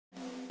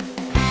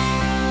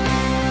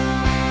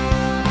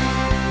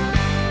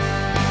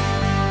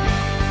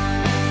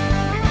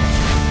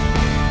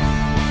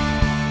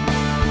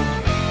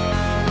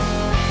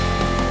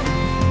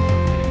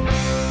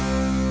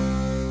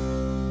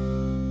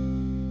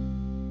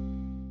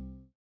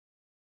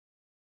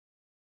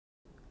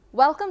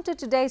Welcome to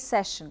today's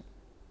session,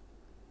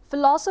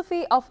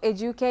 Philosophy of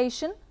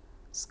Education,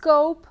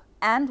 Scope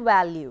and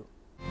Value.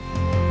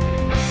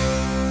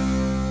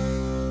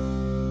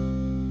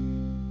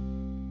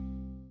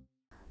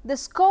 The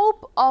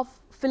scope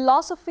of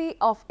philosophy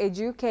of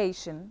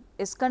education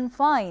is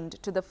confined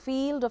to the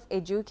field of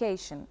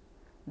education.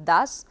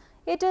 Thus,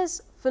 it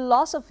is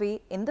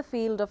philosophy in the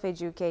field of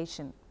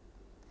education.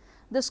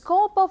 The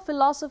scope of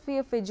philosophy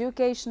of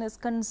education is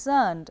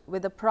concerned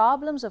with the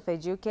problems of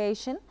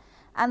education,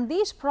 and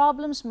these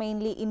problems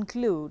mainly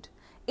include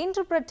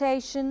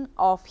interpretation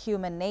of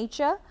human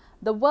nature,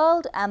 the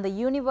world and the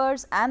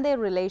universe and their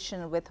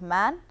relation with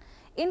man,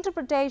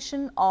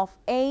 interpretation of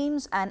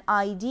aims and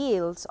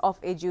ideals of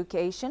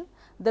education,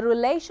 the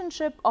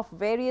relationship of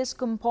various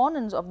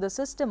components of the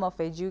system of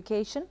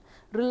education,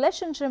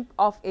 relationship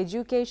of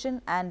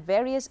education and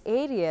various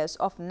areas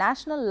of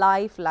national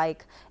life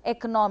like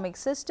economic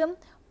system,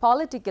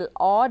 political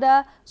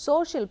order,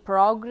 social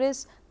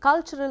progress,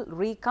 cultural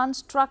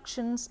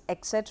reconstructions,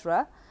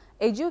 etc.,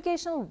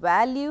 educational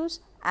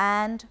values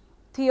and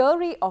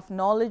theory of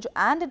knowledge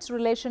and its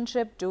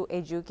relationship to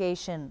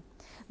education.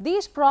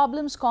 These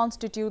problems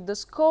constitute the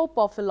scope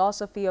of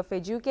philosophy of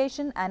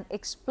education and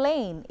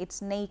explain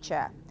its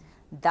nature.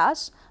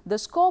 Thus, the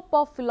scope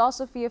of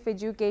philosophy of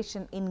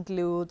education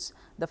includes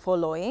the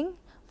following.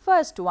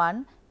 First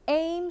one,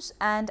 aims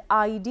and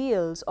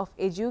ideals of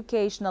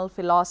educational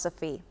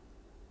philosophy.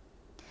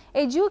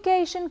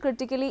 Education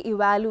critically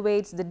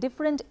evaluates the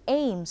different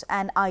aims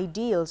and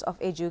ideals of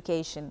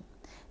education.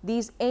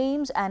 These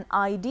aims and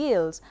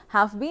ideals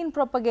have been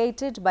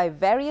propagated by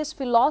various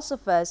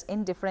philosophers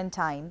in different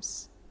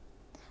times.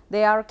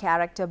 They are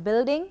character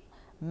building,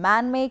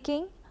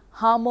 man-making,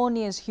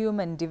 harmonious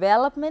human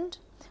development,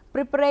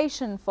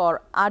 preparation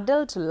for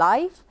adult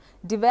life,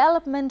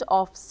 development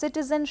of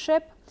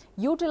citizenship,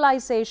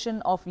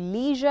 utilization of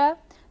leisure,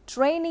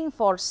 training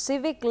for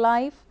civic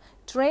life,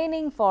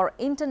 training for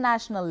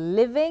international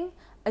living,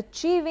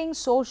 achieving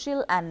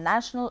social and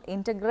national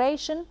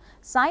integration,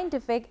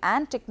 scientific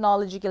and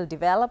technological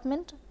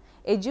development,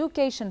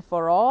 education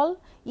for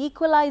all,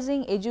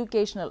 equalizing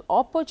educational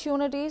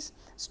opportunities,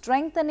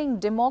 strengthening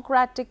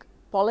democratic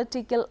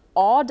political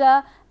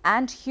order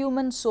and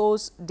human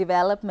source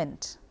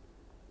development.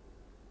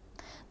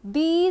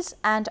 These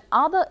and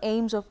other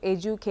aims of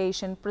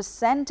education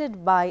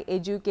presented by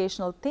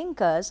educational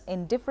thinkers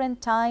in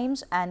different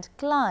times and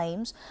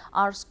climes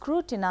are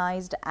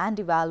scrutinized and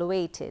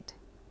evaluated.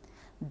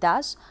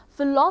 Thus,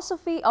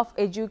 philosophy of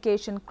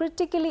education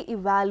critically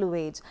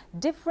evaluates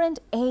different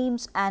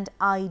aims and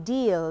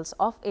ideals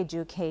of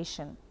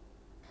education.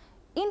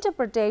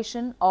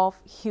 Interpretation of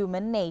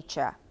human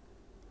nature.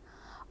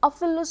 A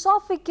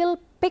philosophical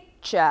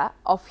picture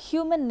of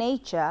human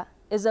nature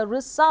is a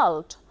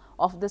result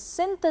of the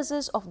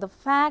synthesis of the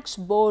facts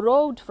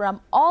borrowed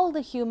from all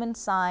the human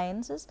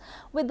sciences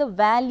with the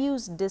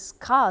values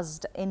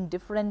discussed in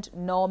different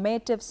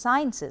normative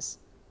sciences.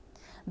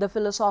 The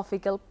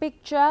philosophical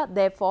picture,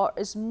 therefore,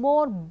 is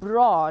more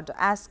broad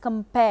as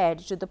compared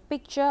to the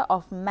picture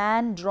of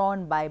man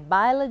drawn by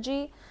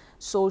biology,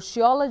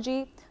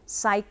 sociology,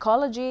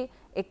 psychology,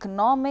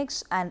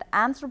 economics and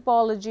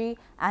anthropology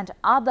and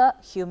other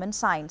human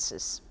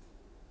sciences.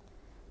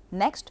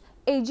 Next,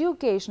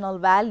 educational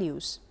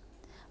values.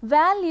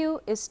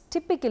 Value is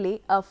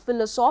typically a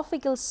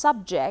philosophical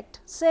subject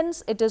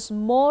since it is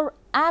more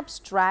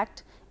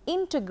abstract,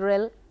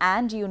 integral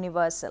and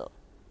universal.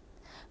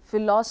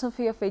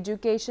 Philosophy of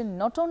education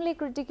not only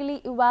critically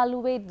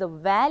evaluates the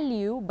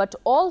value but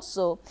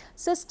also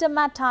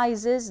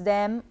systematizes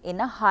them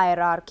in a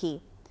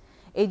hierarchy.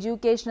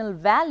 Educational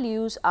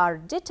values are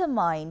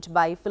determined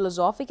by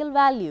philosophical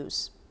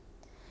values.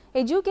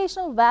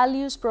 Educational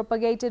values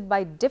propagated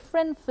by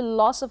different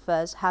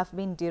philosophers have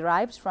been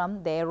derived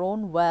from their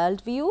own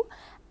worldview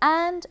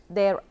and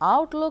their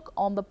outlook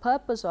on the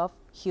purpose of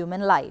human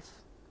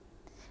life.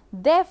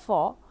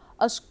 Therefore,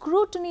 a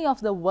scrutiny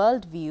of the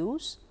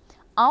worldviews,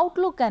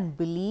 outlook and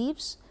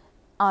beliefs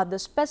are the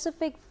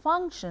specific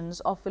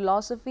functions of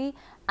philosophy,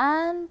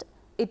 and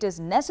it is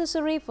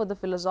necessary for the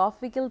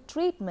philosophical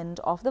treatment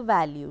of the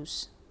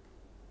values.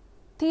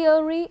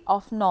 Theory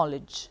of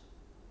knowledge.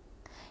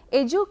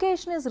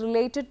 Education is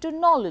related to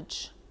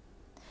knowledge.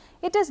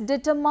 It is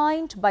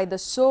determined by the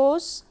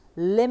source,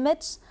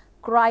 limits,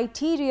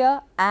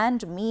 criteria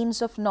and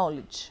means of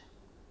knowledge.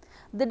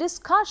 The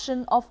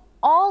discussion of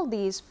all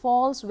these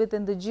falls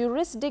within the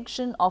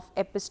jurisdiction of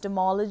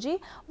epistemology,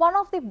 one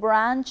of the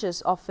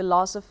branches of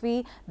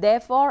philosophy,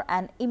 therefore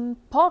an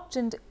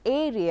important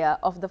area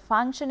of the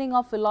functioning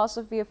of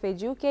philosophy of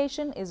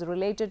education is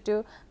related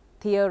to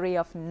theory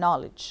of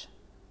knowledge.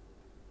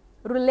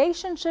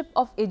 Relationship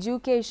of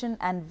education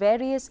and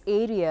various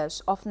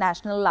areas of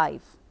national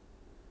life.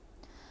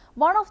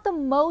 One of the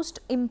most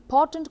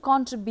important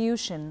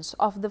contributions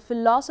of the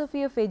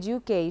philosophy of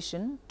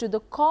education to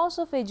the cause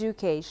of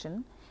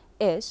education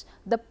is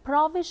the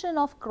provision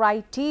of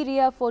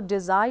criteria for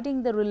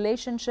deciding the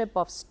relationship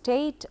of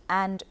state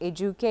and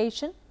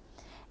education,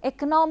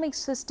 economic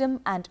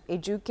system and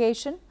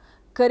education,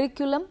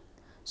 curriculum,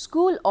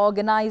 school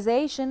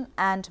organization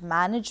and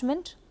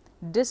management,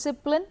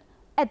 discipline,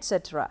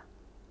 etc.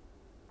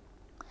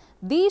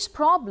 These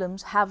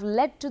problems have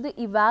led to the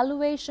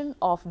evaluation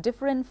of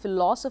different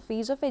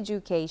philosophies of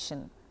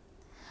education.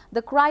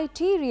 The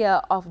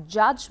criteria of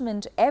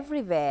judgment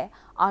everywhere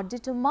are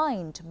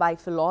determined by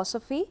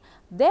philosophy.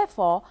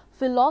 Therefore,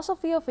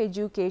 philosophy of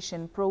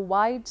education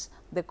provides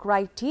the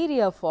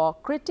criteria for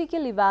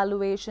critical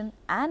evaluation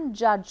and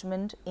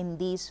judgment in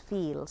these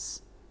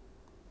fields.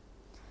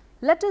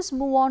 Let us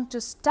move on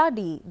to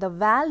study the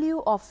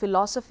value of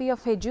philosophy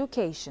of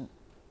education.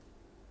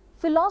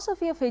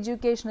 Philosophy of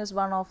education is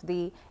one of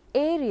the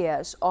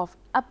areas of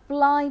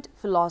applied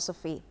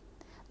philosophy.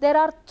 There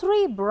are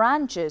three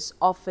branches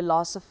of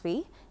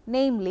philosophy,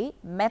 namely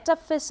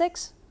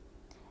metaphysics,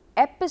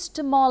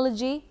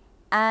 epistemology,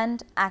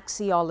 and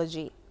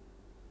axiology.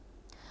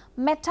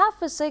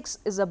 Metaphysics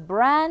is a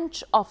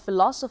branch of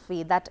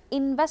philosophy that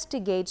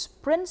investigates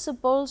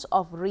principles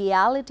of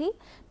reality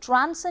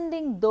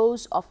transcending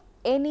those of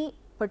any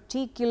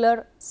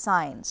particular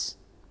science.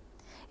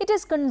 It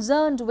is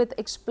concerned with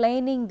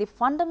explaining the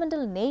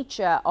fundamental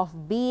nature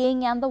of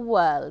being and the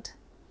world.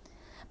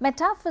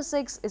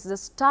 Metaphysics is the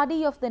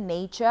study of the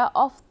nature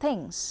of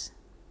things.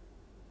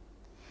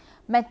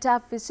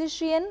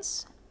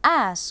 Metaphysicians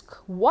ask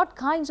what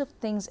kinds of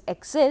things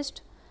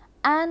exist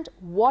and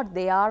what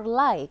they are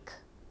like.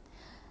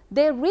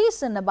 They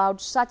reason about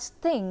such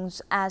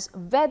things as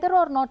whether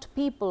or not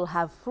people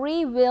have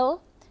free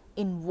will,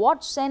 in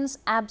what sense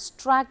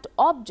abstract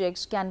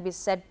objects can be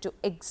said to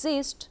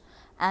exist,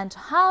 and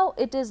how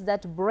it is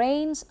that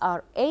brains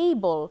are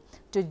able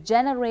to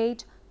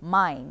generate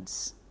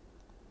minds.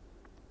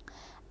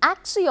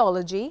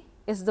 Axiology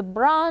is the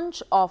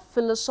branch of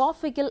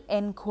philosophical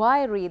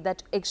inquiry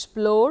that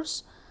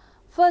explores,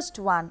 first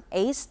one,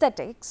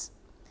 aesthetics,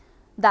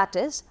 that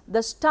is,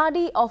 the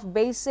study of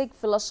basic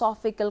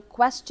philosophical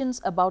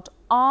questions about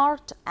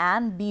art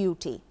and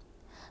beauty.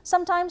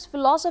 Sometimes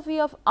philosophy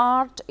of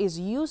art is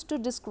used to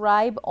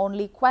describe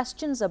only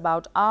questions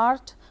about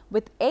art,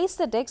 with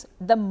aesthetics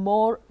the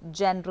more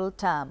general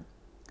term.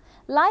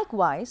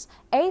 Likewise,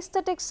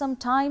 aesthetics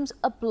sometimes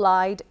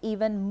applied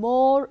even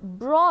more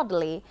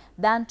broadly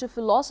than to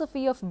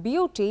philosophy of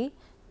beauty,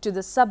 to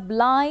the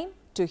sublime,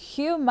 to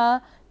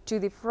humor, to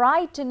the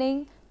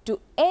frightening,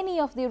 to any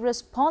of the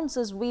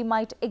responses we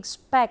might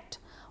expect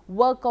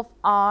work of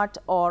art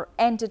or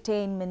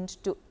entertainment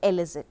to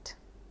elicit.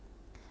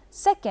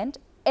 Second,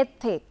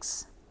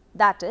 ethics,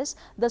 that is,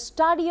 the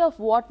study of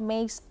what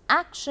makes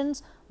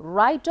actions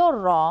right or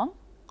wrong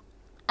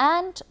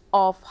and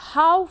of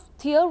how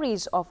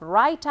theories of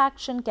right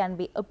action can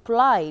be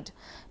applied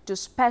to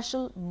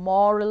special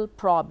moral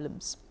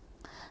problems.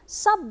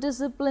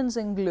 Subdisciplines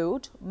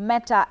include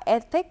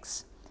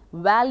metaethics,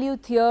 value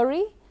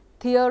theory,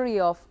 theory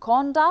of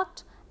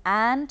conduct,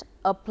 and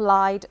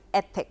applied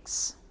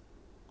ethics.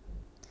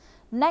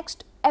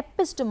 Next,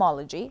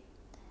 epistemology.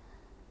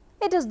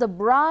 It is the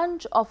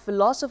branch of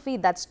philosophy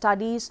that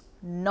studies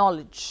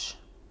knowledge.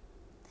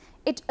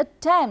 It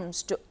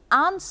attempts to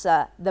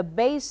answer the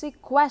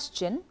basic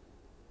question,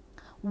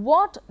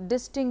 what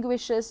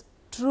distinguishes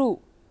true,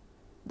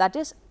 that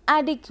is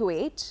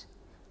adequate,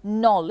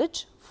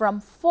 knowledge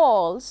from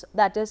false,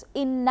 that is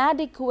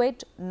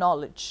inadequate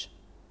knowledge.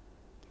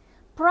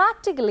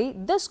 Practically,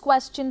 this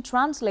question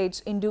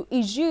translates into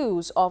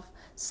issues of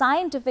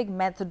scientific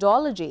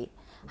methodology.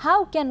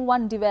 How can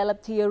one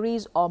develop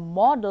theories or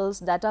models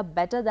that are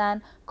better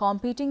than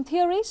competing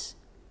theories?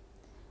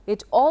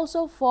 It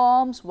also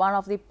forms one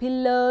of the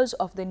pillars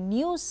of the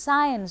new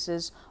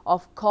sciences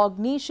of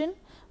cognition,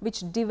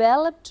 which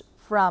developed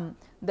from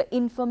the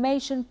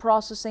information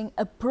processing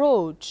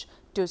approach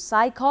to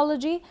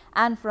psychology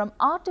and from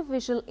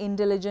artificial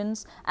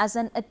intelligence as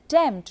an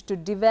attempt to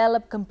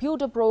develop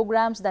computer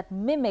programs that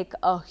mimic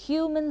a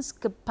human's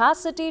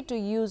capacity to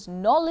use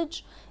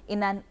knowledge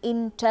in an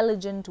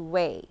intelligent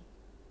way.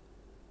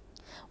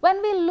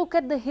 When we look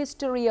at the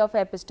history of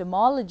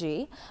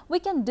epistemology, we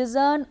can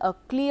discern a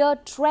clear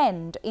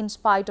trend in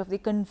spite of the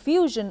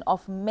confusion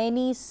of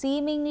many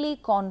seemingly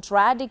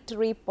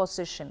contradictory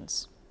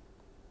positions.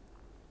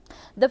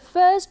 The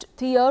first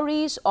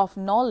theories of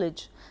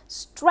knowledge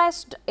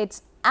stressed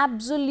its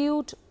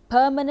absolute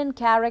permanent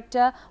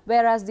character,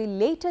 whereas the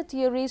later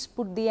theories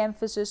put the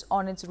emphasis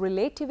on its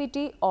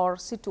relativity or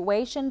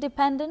situation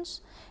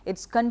dependence,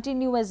 its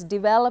continuous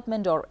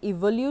development or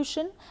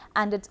evolution,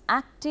 and its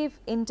active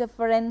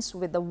interference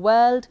with the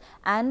world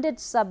and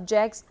its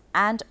subjects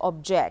and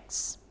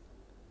objects.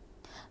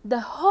 The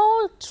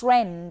whole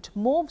trend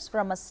moves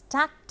from a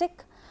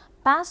static,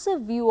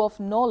 passive view of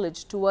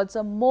knowledge towards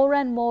a more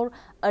and more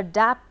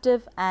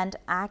adaptive and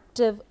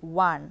active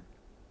one.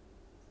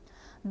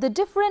 The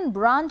different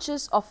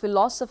branches of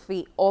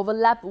philosophy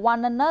overlap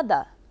one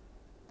another.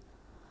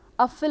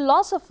 A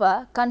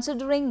philosopher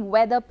considering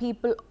whether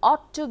people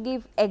ought to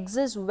give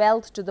excess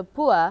wealth to the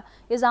poor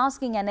is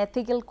asking an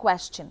ethical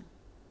question.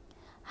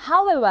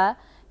 However,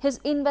 his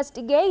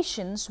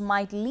investigations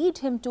might lead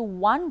him to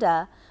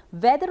wonder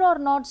whether or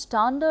not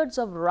standards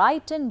of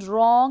right and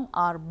wrong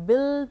are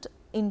built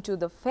into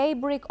the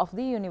fabric of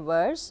the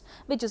universe,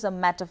 which is a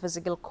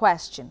metaphysical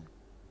question.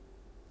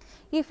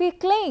 If he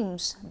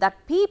claims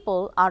that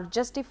people are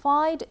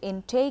justified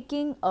in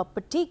taking a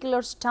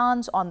particular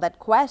stance on that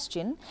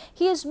question,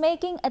 he is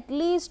making at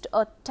least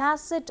a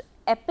tacit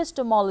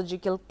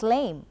epistemological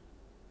claim.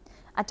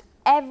 At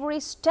every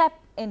step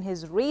in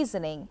his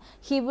reasoning,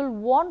 he will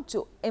want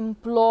to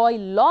employ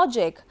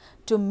logic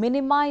to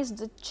minimize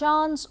the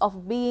chance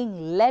of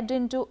being led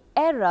into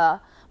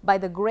error by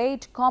the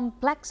great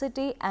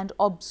complexity and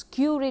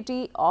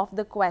obscurity of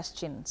the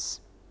questions.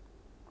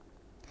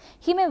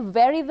 He may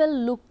very well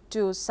look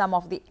to some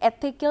of the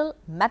ethical,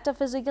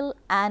 metaphysical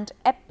and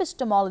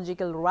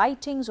epistemological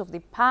writings of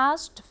the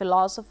past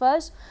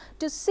philosophers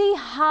to see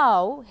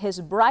how his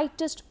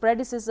brightest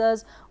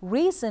predecessors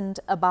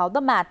reasoned about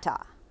the matter.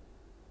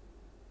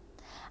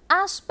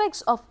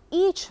 Aspects of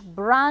each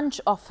branch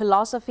of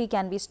philosophy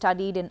can be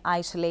studied in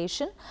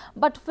isolation,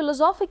 but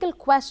philosophical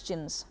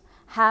questions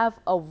have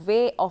a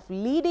way of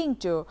leading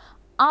to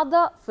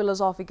other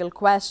philosophical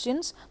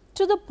questions,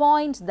 to the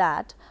point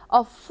that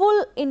a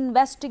full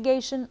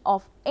investigation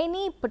of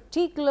any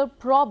particular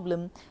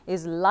problem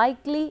is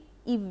likely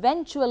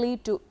eventually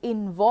to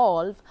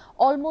involve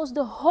almost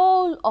the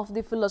whole of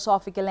the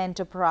philosophical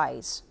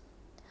enterprise.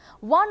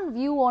 One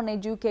view on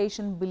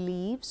education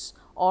believes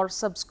or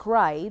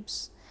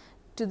subscribes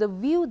to the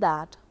view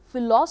that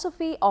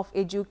philosophy of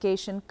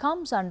education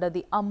comes under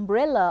the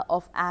umbrella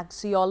of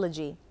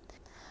axiology.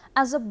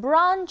 As a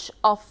branch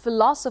of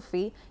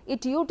philosophy,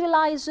 it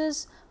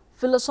utilizes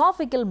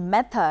philosophical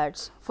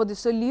methods for the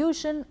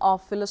solution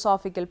of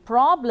philosophical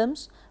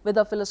problems with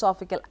a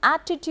philosophical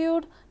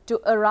attitude to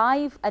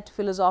arrive at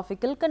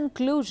philosophical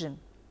conclusion.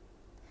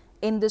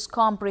 In this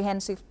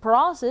comprehensive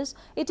process,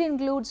 it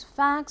includes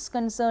facts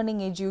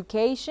concerning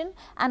education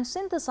and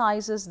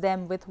synthesizes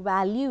them with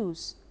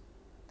values.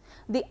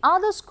 The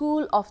other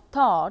school of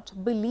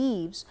thought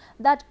believes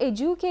that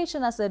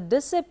education as a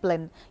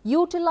discipline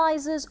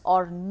utilizes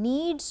or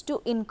needs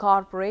to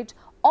incorporate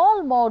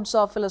all modes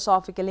of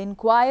philosophical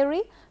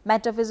inquiry,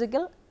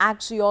 metaphysical,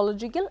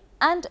 axiological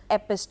and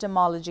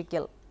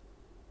epistemological.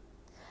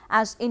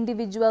 As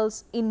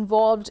individuals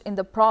involved in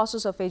the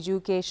process of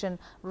education,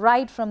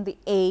 right from the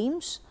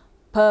aims,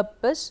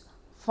 purpose,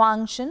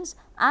 functions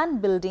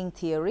and building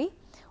theory,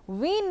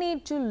 we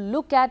need to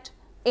look at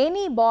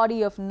any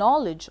body of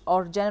knowledge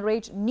or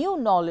generate new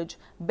knowledge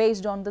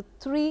based on the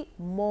three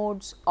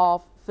modes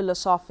of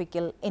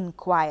philosophical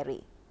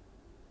inquiry.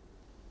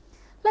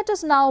 Let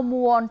us now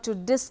move on to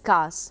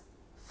discuss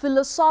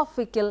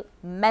philosophical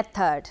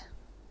method.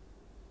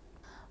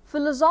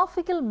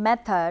 Philosophical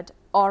method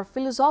or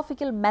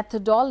philosophical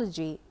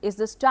methodology is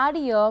the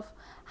study of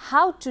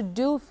how to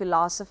do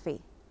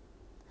philosophy.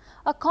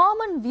 A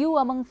common view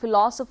among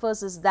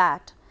philosophers is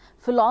that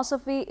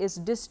philosophy is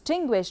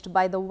distinguished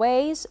by the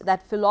ways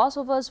that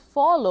philosophers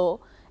follow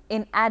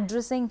in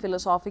addressing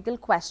philosophical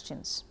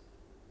questions.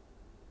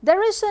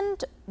 There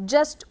isn't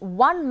just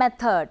one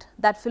method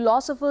that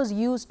philosophers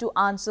use to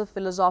answer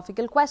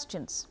philosophical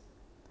questions.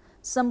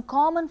 Some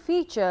common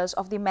features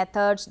of the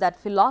methods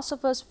that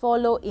philosophers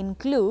follow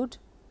include: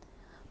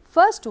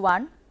 first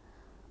one,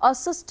 a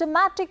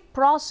systematic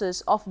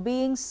process of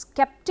being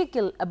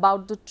skeptical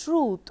about the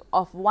truth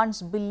of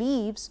one's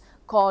beliefs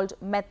called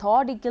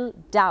methodical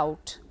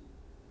doubt.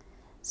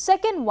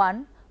 Second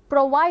one,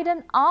 provide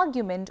an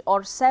argument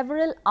or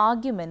several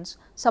arguments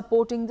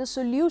supporting the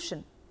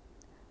solution.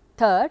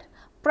 Third,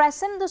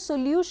 present the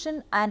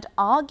solution and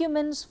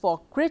arguments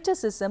for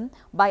criticism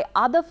by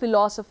other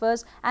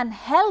philosophers and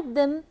help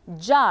them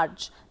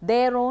judge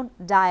their own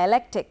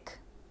dialectic.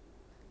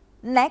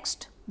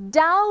 Next,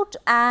 doubt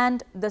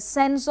and the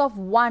sense of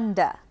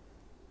wonder.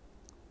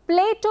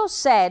 Plato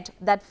said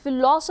that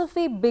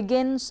philosophy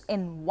begins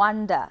in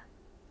wonder,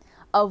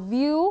 a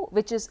view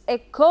which is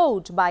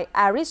echoed by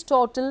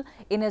Aristotle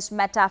in his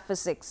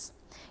Metaphysics.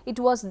 It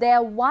was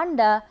their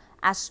wonder,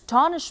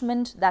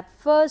 astonishment that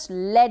first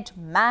led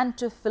man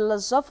to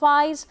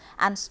philosophize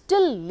and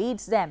still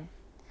leads them.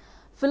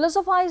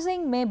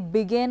 Philosophizing may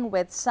begin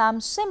with some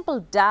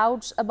simple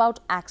doubts about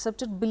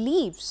accepted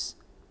beliefs.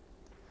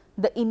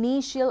 The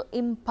initial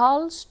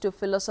impulse to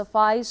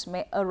philosophize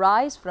may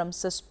arise from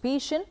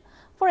suspicion,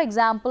 for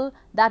example,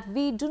 that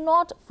we do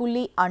not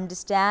fully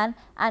understand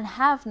and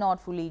have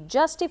not fully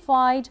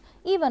justified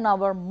even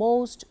our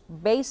most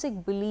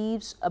basic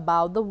beliefs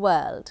about the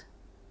world.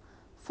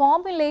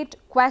 Formulate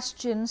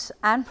questions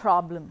and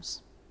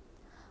problems.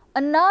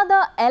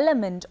 Another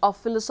element of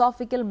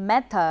philosophical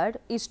method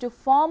is to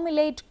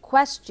formulate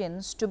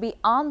questions to be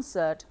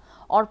answered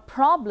or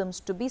problems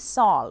to be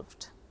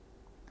solved.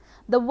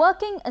 The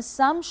working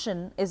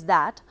assumption is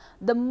that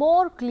the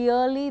more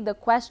clearly the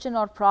question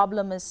or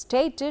problem is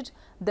stated,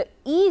 the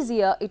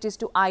easier it is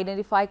to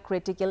identify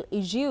critical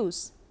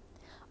issues.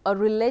 A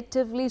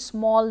relatively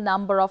small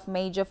number of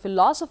major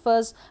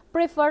philosophers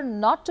prefer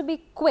not to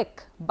be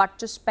quick but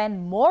to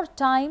spend more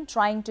time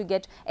trying to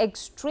get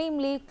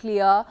extremely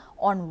clear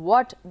on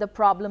what the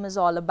problem is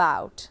all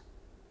about.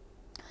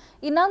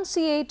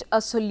 Enunciate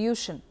a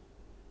solution.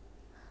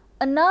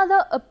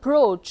 Another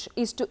approach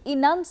is to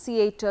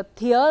enunciate a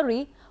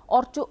theory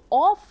or to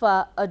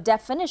offer a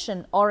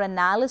definition or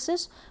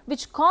analysis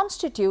which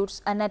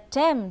constitutes an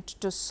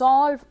attempt to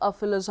solve a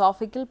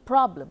philosophical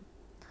problem.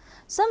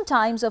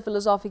 Sometimes a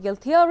philosophical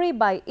theory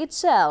by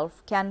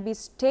itself can be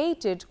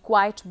stated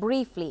quite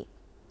briefly.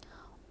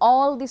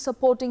 All the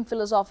supporting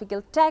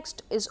philosophical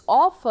text is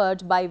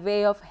offered by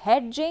way of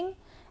hedging,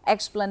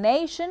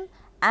 explanation,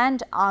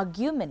 and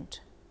argument.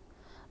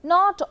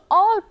 Not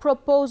all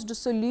proposed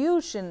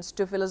solutions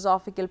to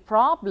philosophical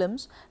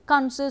problems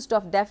consist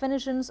of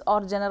definitions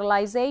or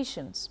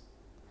generalizations.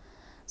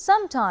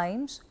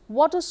 Sometimes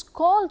what is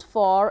called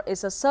for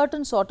is a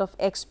certain sort of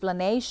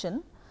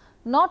explanation,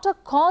 not a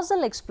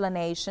causal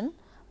explanation,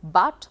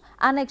 but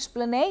an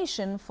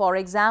explanation, for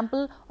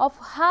example, of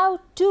how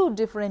two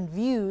different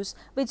views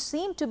which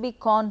seem to be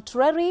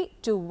contrary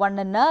to one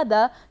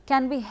another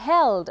can be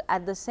held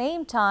at the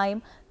same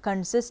time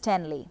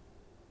consistently.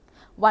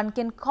 One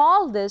can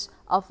call this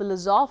a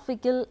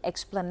philosophical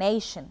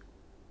explanation.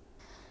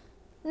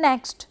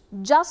 Next,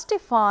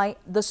 justify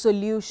the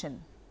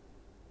solution.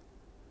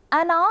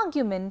 An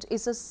argument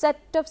is a set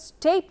of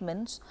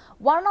statements,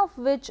 one of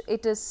which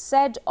it is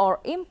said or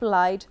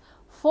implied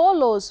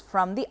follows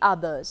from the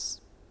others.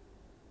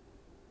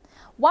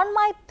 One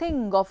might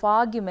think of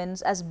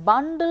arguments as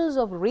bundles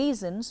of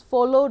reasons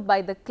followed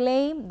by the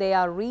claim they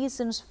are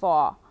reasons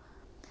for.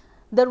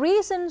 The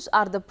reasons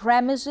are the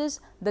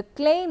premises, the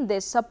claim they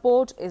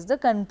support is the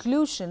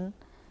conclusion.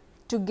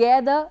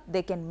 Together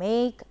they can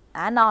make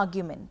an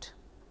argument.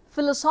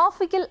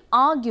 Philosophical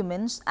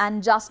arguments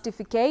and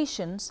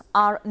justifications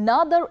are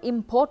another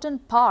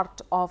important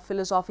part of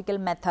philosophical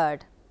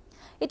method.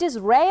 It is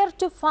rare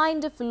to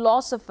find a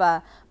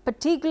philosopher,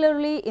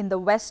 particularly in the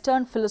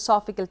Western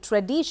philosophical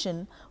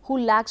tradition, who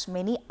lacks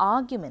many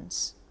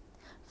arguments.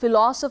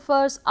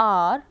 Philosophers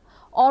are,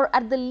 or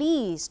at the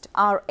least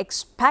are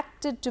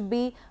expected to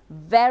be,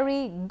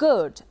 very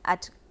good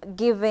at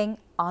giving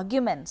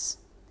arguments.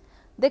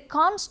 They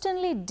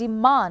constantly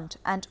demand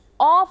and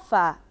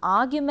offer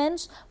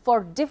arguments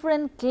for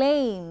different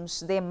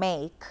claims they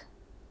make.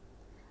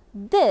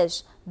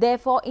 This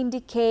therefore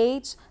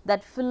indicates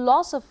that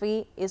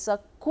philosophy is a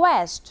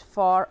quest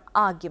for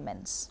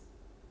arguments.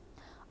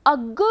 A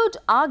good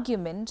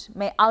argument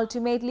may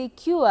ultimately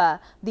cure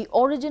the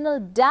original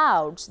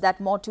doubts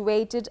that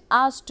motivated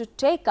us to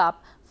take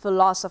up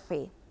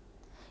philosophy.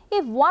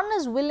 If one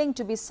is willing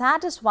to be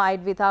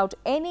satisfied without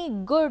any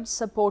good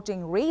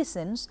supporting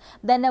reasons,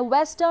 then a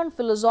Western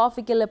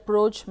philosophical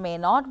approach may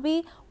not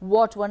be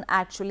what one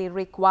actually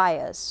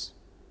requires.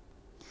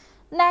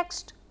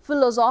 Next,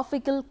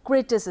 philosophical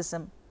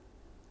criticism.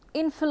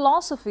 In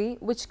philosophy,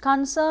 which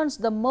concerns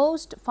the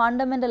most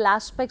fundamental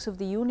aspects of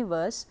the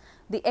universe,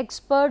 the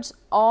experts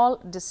all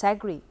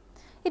disagree.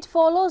 It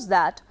follows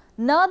that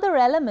another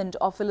element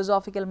of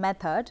philosophical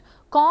method,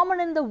 common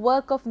in the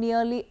work of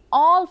nearly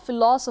all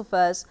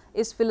philosophers,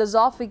 is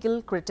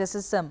philosophical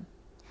criticism.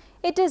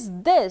 It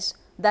is this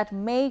that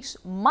makes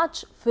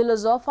much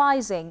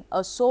philosophizing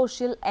a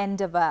social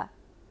endeavor.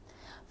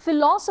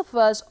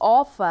 Philosophers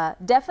offer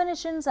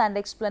definitions and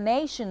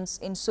explanations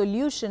in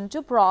solution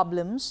to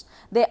problems.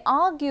 They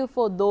argue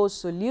for those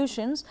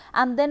solutions,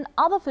 and then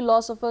other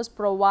philosophers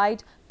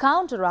provide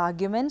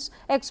counter-arguments,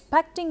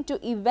 expecting to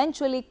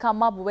eventually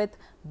come up with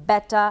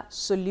better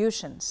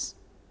solutions.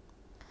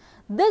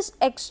 This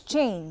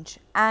exchange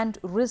and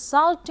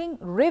resulting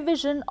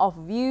revision of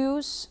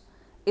views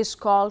is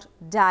called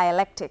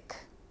dialectic.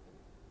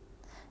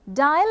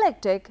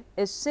 Dialectic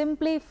is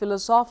simply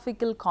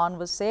philosophical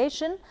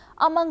conversation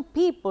among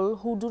people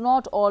who do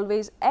not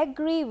always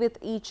agree with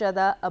each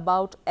other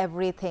about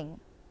everything.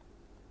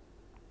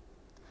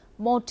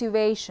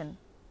 Motivation.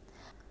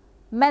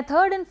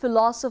 Method in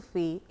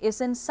philosophy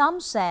is in some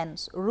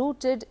sense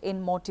rooted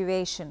in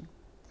motivation.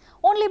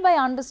 Only by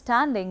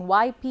understanding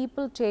why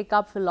people take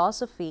up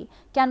philosophy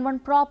can one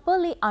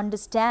properly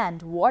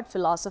understand what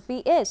philosophy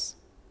is.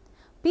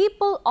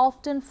 People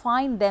often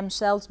find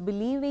themselves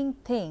believing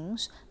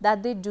things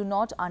that they do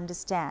not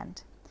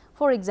understand.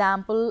 For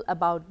example,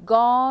 about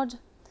God,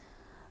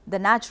 the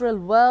natural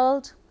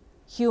world,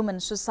 human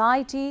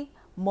society,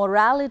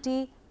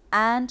 morality,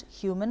 and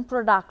human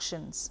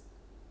productions.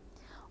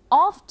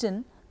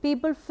 Often,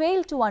 people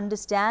fail to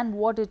understand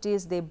what it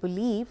is they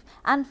believe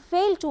and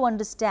fail to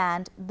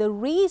understand the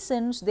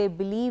reasons they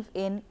believe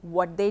in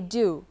what they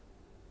do.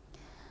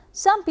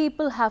 Some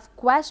people have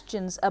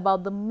questions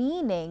about the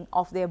meaning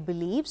of their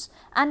beliefs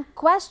and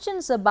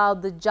questions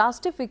about the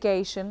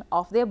justification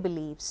of their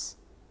beliefs.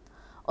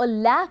 A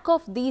lack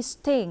of these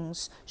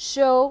things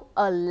show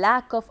a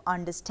lack of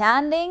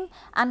understanding,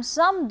 and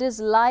some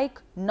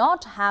dislike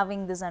not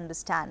having this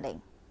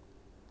understanding.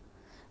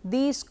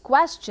 These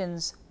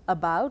questions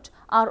about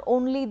are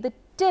only the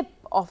tip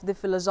of the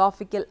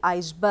philosophical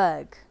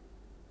iceberg.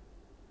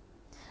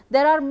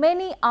 There are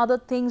many other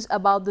things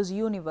about this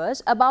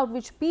universe about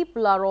which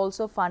people are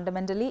also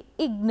fundamentally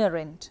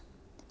ignorant.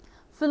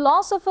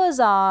 Philosophers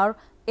are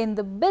in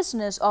the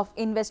business of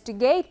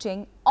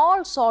investigating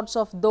all sorts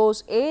of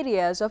those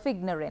areas of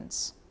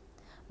ignorance.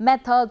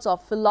 Methods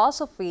of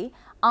philosophy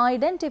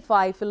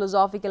identify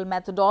philosophical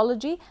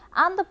methodology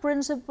and the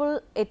principle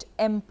it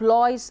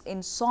employs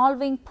in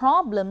solving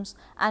problems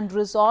and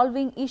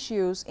resolving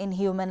issues in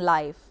human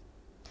life.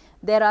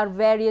 There are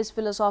various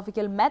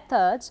philosophical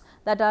methods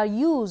that are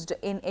used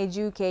in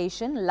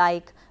education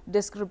like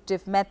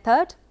descriptive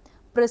method,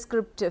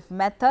 prescriptive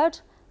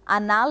method,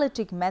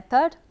 analytic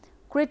method,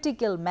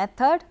 critical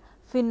method,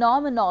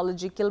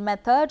 phenomenological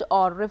method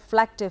or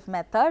reflective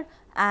method,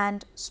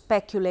 and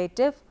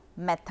speculative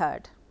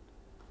method.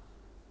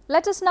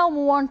 Let us now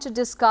move on to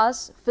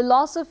discuss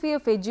philosophy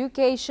of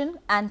education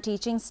and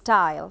teaching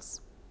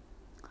styles.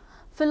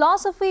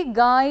 Philosophy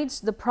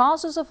guides the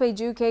process of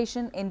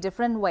education in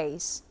different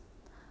ways.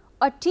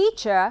 A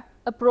teacher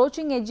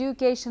approaching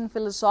education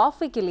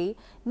philosophically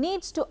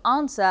needs to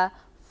answer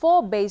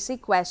 4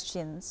 basic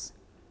questions.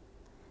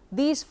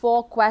 These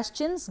 4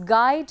 questions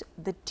guide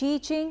the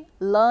teaching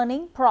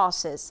learning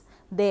process.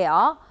 They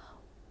are: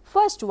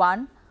 first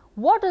one,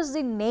 what is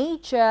the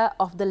nature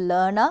of the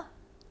learner?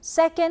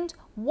 Second,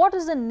 what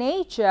is the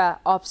nature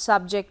of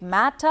subject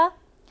matter?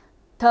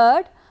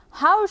 Third,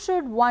 how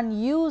should one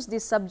use the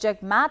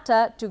subject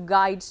matter to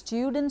guide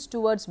students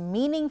towards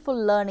meaningful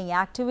learning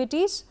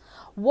activities?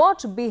 What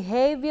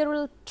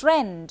behavioral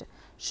trend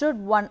should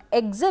one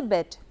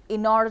exhibit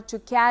in order to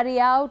carry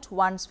out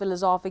one's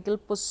philosophical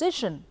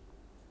position?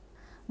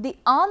 The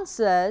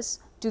answers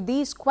to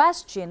these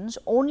questions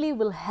only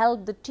will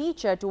help the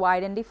teacher to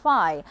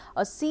identify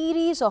a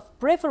series of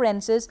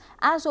preferences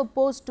as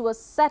opposed to a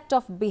set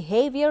of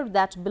behavior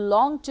that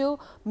belong to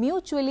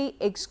mutually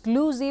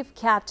exclusive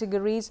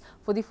categories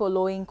for the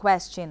following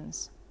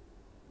questions.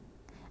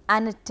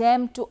 An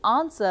attempt to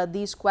answer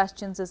these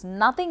questions is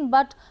nothing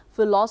but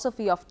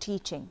philosophy of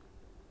teaching.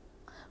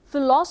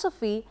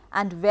 Philosophy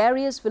and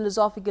various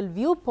philosophical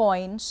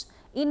viewpoints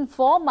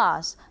inform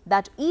us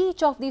that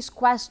each of these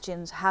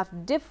questions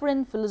have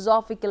different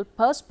philosophical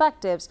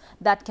perspectives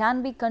that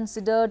can be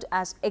considered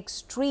as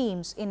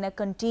extremes in a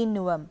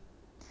continuum.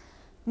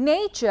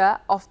 Nature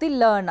of the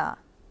learner.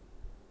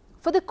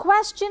 For the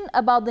question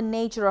about the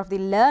nature of the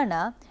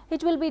learner,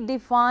 it will be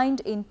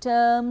defined in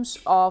terms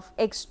of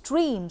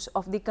extremes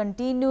of the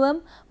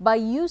continuum by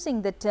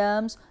using the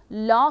terms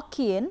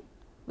Lockean,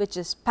 which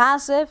is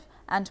passive,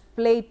 and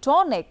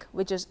Platonic,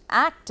 which is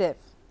active.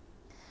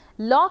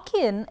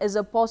 Lockean is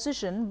a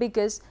position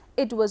because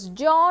it was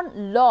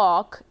John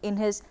Locke in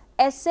his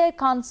essay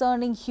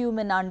concerning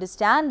human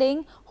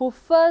understanding who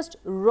first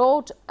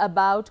wrote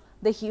about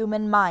the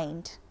human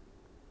mind.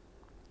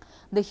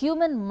 The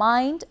human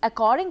mind,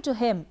 according to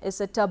him, is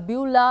a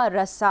tabula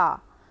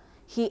rasa.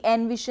 He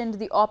envisioned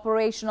the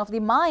operation of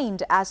the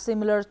mind as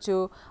similar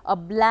to a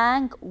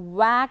blank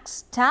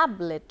wax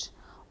tablet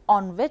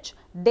on which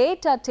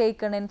data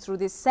taken in through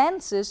the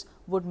senses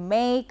would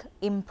make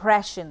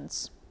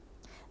impressions.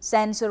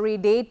 Sensory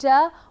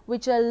data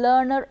which a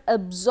learner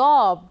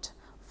absorbed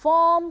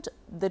formed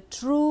the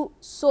true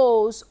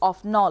source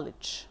of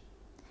knowledge.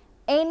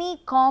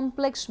 Any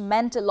complex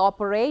mental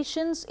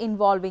operations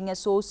involving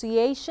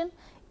association,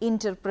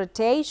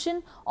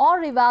 interpretation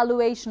or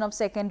evaluation of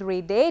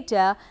secondary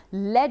data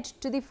led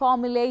to the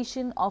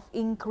formulation of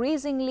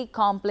increasingly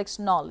complex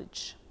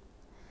knowledge.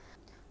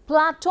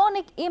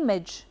 Platonic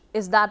image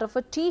is that of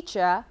a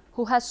teacher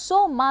who has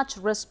so much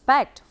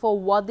respect for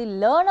what the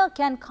learner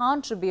can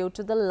contribute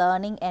to the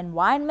learning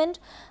environment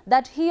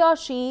that he or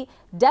she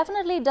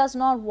definitely does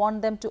not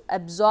want them to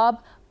absorb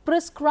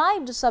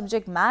prescribed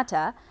subject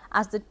matter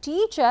as the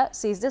teacher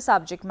sees the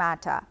subject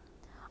matter.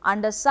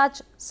 Under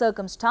such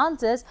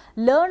circumstances,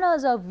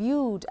 learners are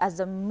viewed as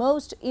the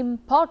most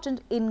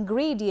important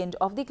ingredient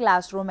of the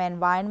classroom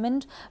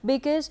environment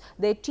because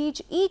they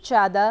teach each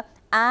other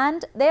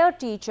and their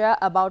teacher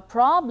about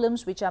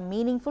problems which are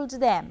meaningful to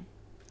them.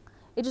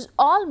 It is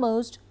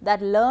almost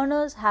that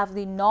learners have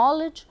the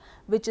knowledge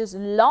which is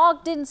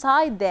locked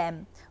inside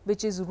them,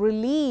 which is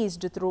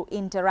released through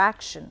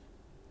interaction.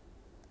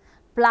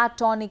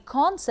 Platonic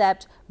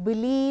concept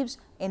believes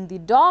in the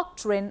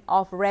doctrine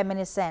of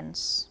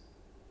reminiscence.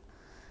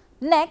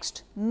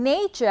 Next,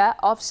 nature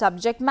of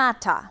subject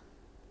matter.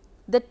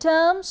 The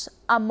terms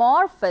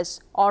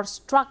amorphous or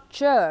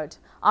structured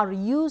are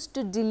used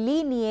to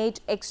delineate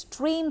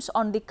extremes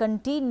on the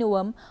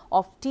continuum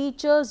of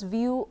teachers'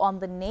 view on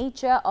the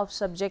nature of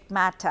subject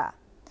matter.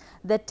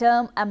 The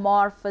term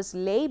amorphous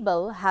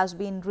label has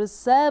been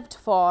reserved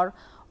for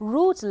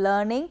rote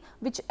learning,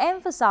 which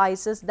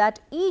emphasizes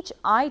that each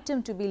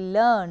item to be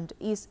learned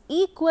is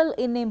equal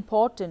in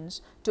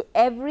importance to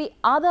every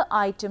other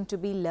item to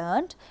be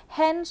learned.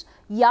 Hence,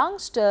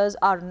 youngsters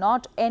are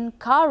not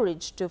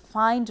encouraged to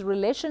find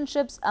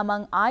relationships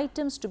among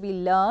items to be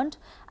learned,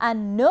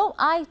 and no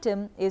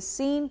item is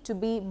seen to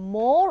be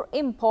more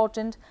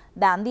important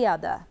than the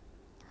other.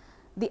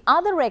 The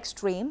other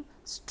extreme,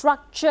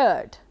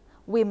 structured.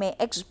 We may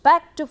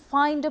expect to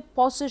find a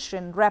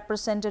position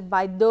represented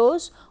by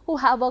those who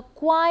have a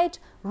quite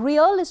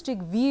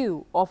realistic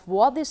view of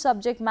what the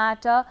subject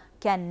matter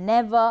can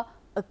never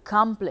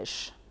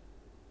accomplish.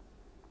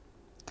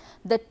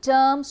 The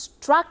term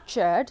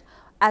structured,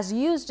 as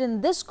used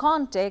in this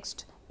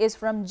context, is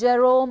from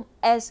Jerome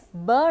S.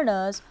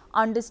 Berner's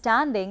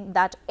understanding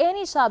that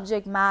any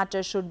subject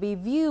matter should be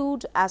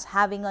viewed as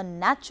having a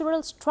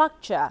natural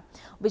structure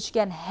which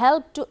can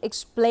help to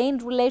explain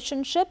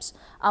relationships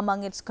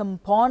among its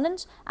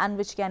components and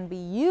which can be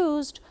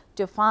used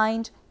to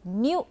find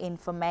new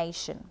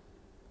information.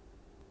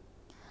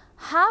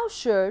 How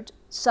should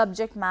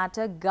subject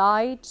matter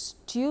guide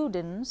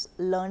students'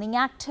 learning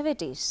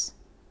activities?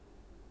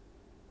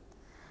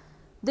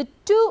 The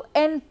two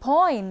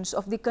endpoints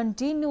of the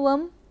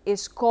continuum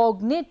is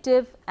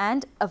cognitive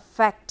and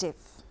affective.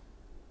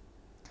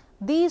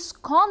 These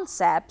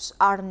concepts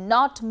are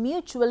not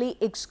mutually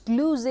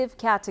exclusive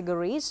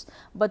categories,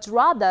 but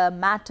rather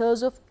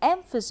matters of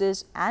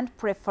emphasis and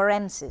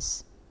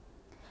preferences.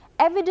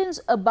 Evidence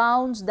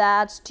abounds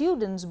that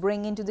students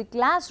bring into the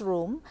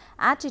classroom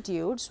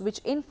attitudes which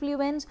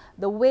influence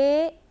the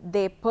way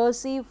they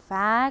perceive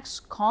facts,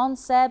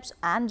 concepts,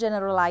 and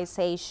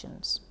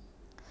generalizations.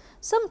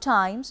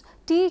 Sometimes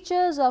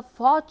teachers are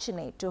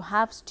fortunate to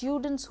have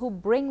students who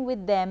bring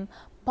with them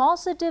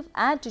positive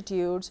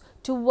attitudes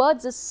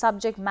towards the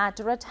subject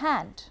matter at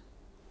hand.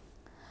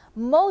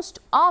 Most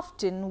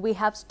often we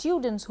have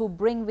students who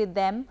bring with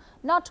them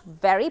not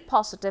very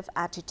positive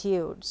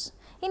attitudes.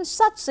 In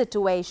such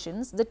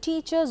situations, the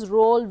teacher's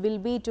role will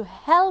be to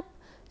help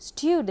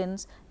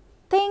students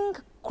think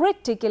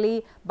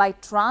critically by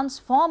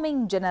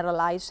transforming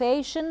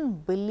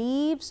generalization,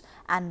 beliefs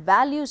and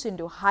values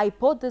into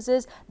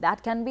hypotheses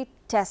that can be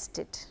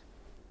tested.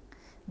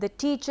 The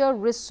teacher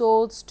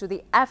resorts to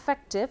the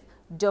affective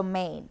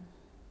domain.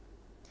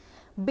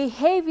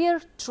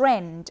 Behavior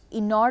trend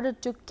in order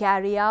to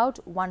carry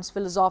out one's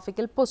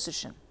philosophical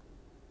position.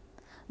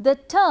 The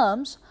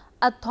terms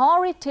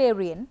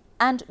authoritarian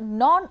and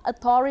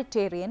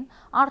non-authoritarian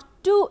are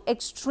two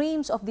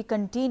extremes of the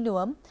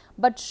continuum,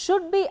 but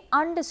should be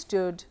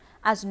understood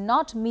as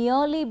not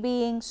merely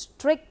being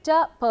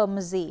stricter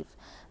permissive.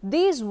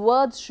 These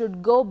words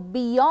should go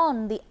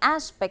beyond the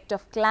aspect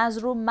of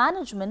classroom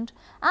management,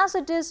 as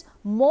it is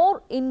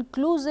more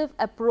inclusive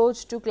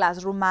approach to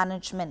classroom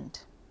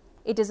management.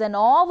 It is an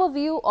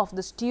overview of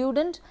the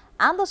student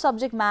and the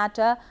subject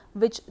matter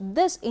which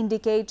this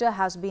indicator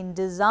has been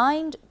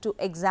designed to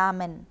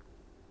examine.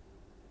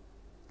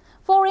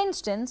 For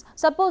instance,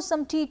 suppose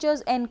some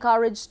teachers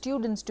encourage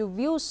students to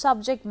view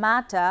subject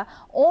matter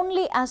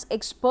only as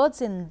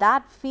experts in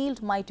that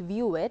field might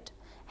view it.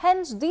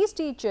 Hence, these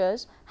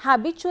teachers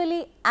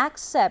habitually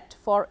accept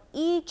for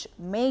each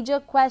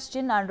major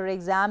question under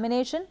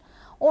examination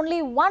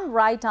only one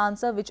right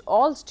answer which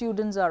all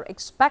students are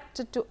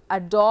expected to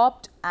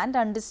adopt and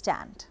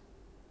understand.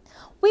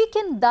 We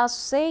can thus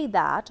say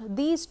that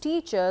these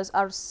teachers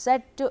are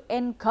said to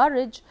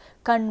encourage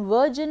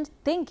convergent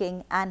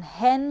thinking, and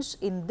hence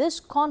in this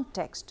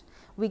context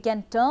we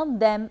can term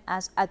them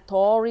as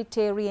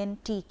authoritarian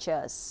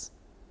teachers.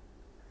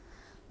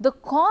 The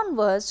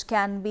converse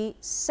can be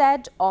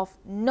said of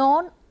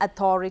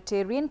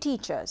non-authoritarian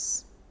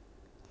teachers.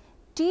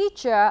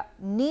 Teachers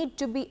need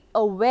to be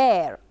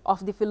aware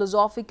of the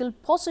philosophical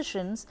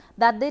positions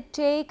that they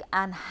take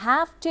and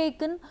have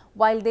taken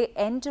while they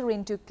enter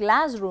into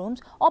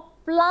classrooms or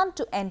plan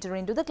to enter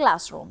into the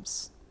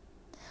classrooms.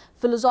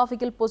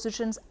 Philosophical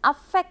positions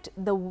affect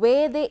the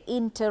way they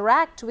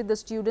interact with the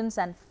students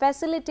and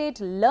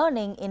facilitate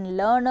learning in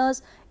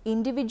learners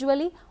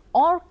individually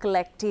or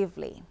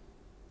collectively.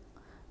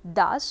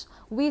 Thus,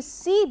 we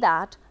see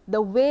that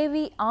the way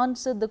we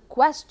answer the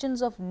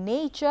questions of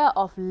nature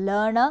of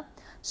learner,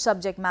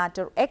 subject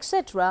matter,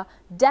 etc.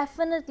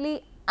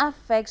 definitely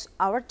affects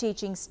our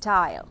teaching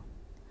style.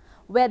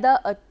 Whether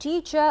a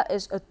teacher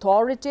is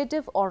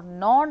authoritative or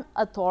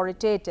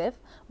non-authoritative,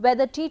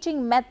 whether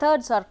teaching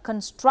methods are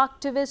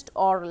constructivist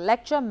or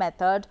lecture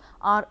method,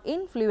 are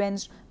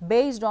influenced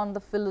based on the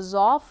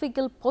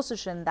philosophical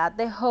position that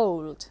they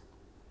hold.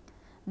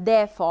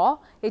 Therefore,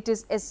 it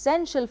is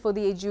essential for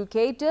the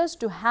educators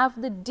to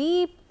have the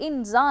deep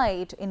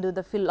insight into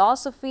the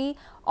philosophy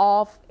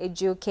of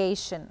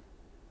education.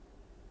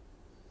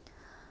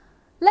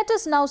 Let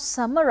us now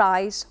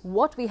summarize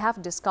what we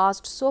have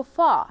discussed so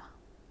far.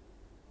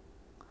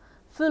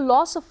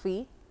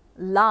 Philosophy,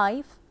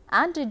 life,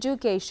 and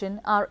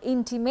education are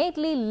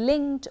intimately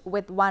linked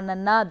with one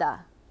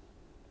another.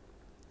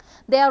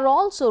 They are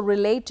also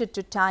related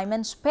to time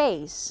and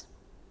space.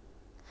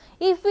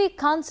 If we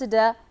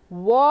consider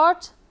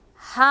what,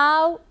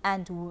 how,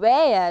 and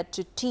where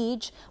to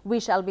teach, we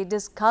shall be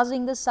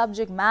discussing the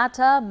subject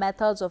matter,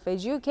 methods of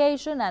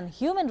education, and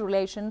human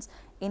relations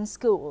in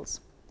schools.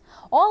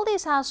 All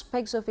these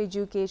aspects of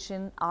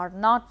education are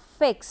not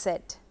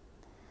fixed.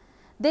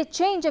 They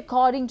change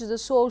according to the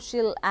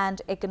social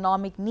and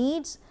economic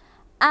needs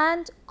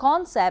and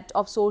concept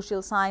of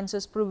social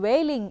sciences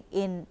prevailing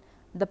in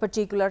the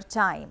particular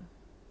time.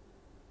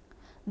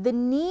 The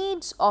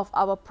needs of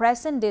our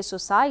present-day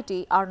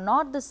society are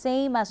not the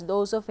same as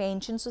those of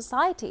ancient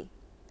society.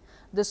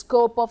 The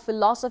scope of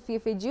philosophy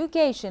of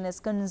education is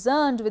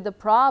concerned with the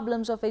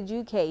problems of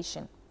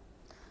education.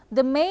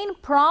 The main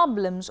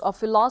problems of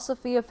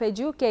philosophy of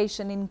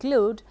education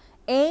include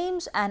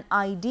aims and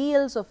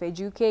ideals of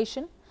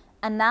education,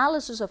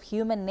 analysis of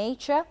human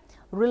nature,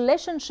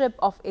 relationship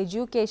of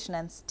education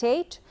and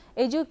state,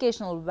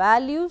 educational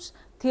values,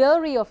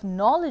 theory of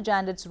knowledge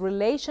and its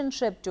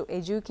relationship to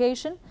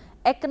education,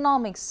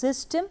 economic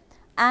system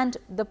and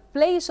the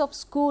place of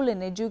school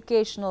in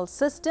educational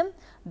system,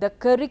 the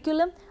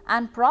curriculum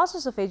and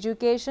process of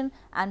education,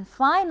 and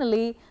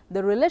finally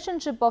the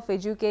relationship of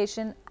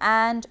education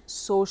and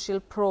social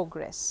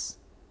progress.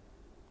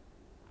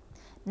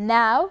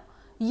 Now,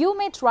 you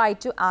may try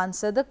to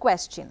answer the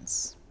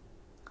questions.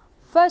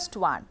 First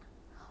one,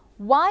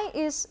 why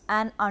is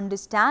an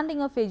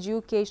understanding of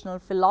educational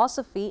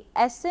philosophy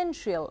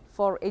essential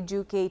for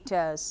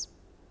educators?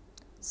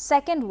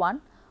 Second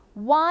one,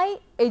 why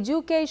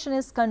education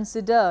is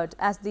considered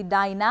as the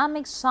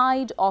dynamic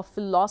side of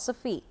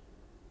philosophy?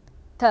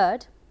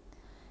 Third,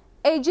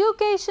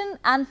 education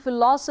and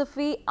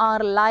philosophy are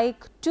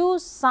like two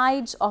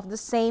sides of the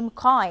same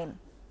coin.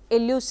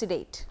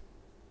 Elucidate.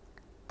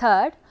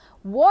 Third,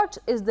 what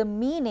is the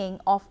meaning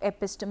of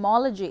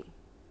epistemology?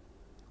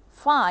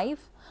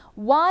 5.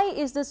 Why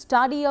is the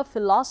study of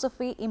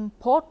philosophy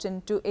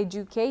important to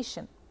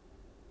education?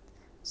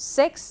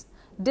 6.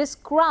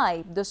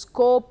 Describe the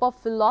scope of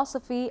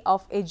philosophy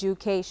of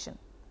education.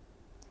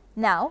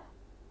 Now,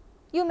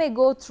 you may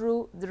go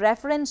through the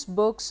reference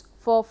books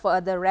for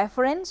further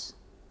reference.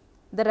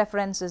 The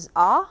references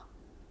are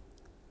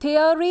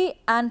Theory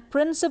and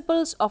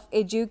Principles of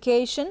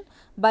Education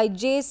by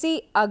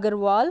J.C.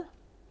 Agarwal,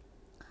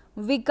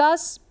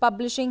 Vikas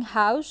Publishing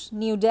House,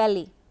 New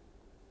Delhi.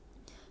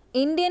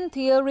 Indian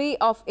Theory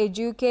of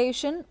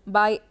Education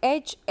by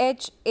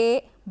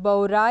H.H.A.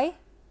 Baurai,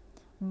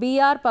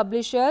 B.R.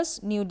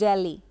 Publishers, New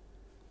Delhi.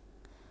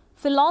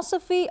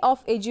 Philosophy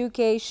of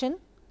Education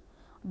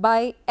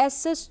by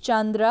S.S.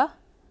 Chandra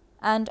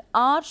and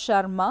R.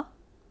 Sharma,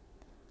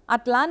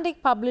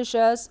 Atlantic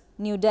Publishers,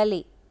 New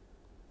Delhi.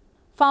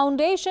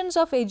 Foundations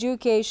of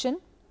Education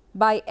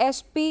by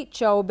S.P.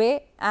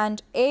 Chaubey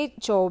and A.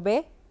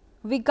 Chaubey,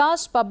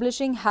 Vikas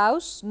Publishing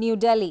House, New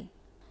Delhi.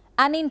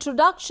 An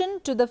Introduction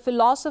to the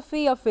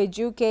Philosophy of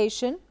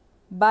Education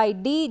by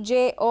D.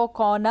 J.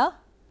 O'Connor,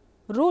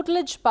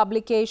 Routledge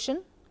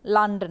Publication,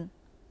 London.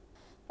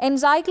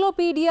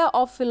 Encyclopedia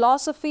of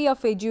Philosophy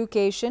of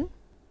Education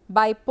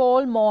by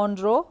Paul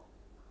Monroe,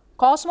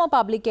 Cosmo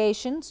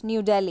Publications,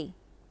 New Delhi.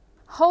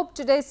 Hope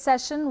today's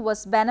session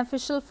was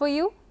beneficial for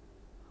you.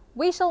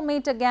 We shall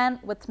meet again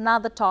with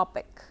another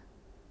topic.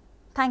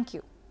 Thank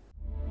you.